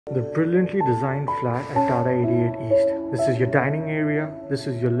The brilliantly designed flat at Tata 88 East. This is your dining area, this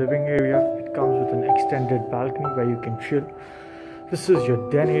is your living area. It comes with an extended balcony where you can chill. This is your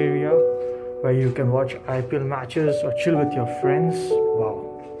den area where you can watch IPL matches or chill with your friends.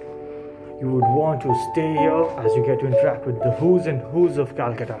 Wow. You would want to stay here as you get to interact with the who's and who's of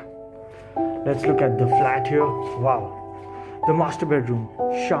Calcutta. Let's look at the flat here. Wow. The master bedroom.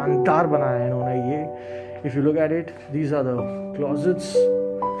 Shandar banaya hai inhone ye. If you look at it, these are the closets.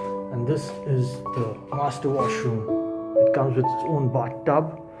 And this is the master washroom. It comes with its own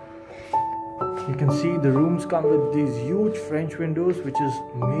bathtub. You can see the rooms come with these huge French windows, which is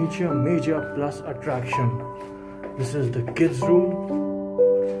major plus attraction. This is the kids room.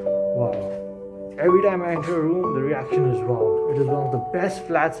 Wow. Every time I enter a room, the reaction is wow. It is one of the best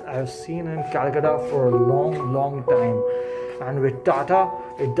flats I have seen in Calcutta for a long time. And with Tata,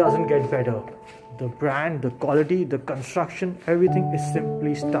 it doesn't get better. The brand, the quality, the construction, everything is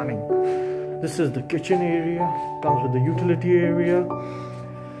simply stunning. This is the kitchen area, comes with the utility area.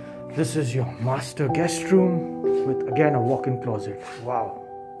 This is your master guest room with again a walk-in closet. Wow.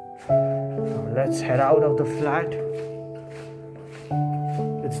 Now let's head out of the flat.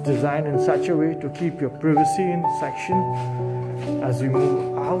 It's designed in such a way to keep your privacy in section. As we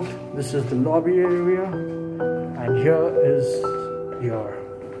move out, this is the lobby area, and here is your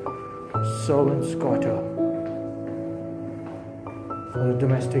servant's quarter for the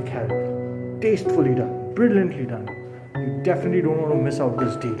domestic help. Tastefully done, brilliantly done. You definitely don't want to miss out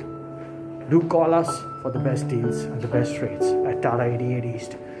this deal. Do call us for the best deals and the best rates at Tata 88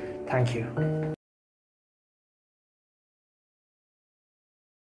 East. Thank you.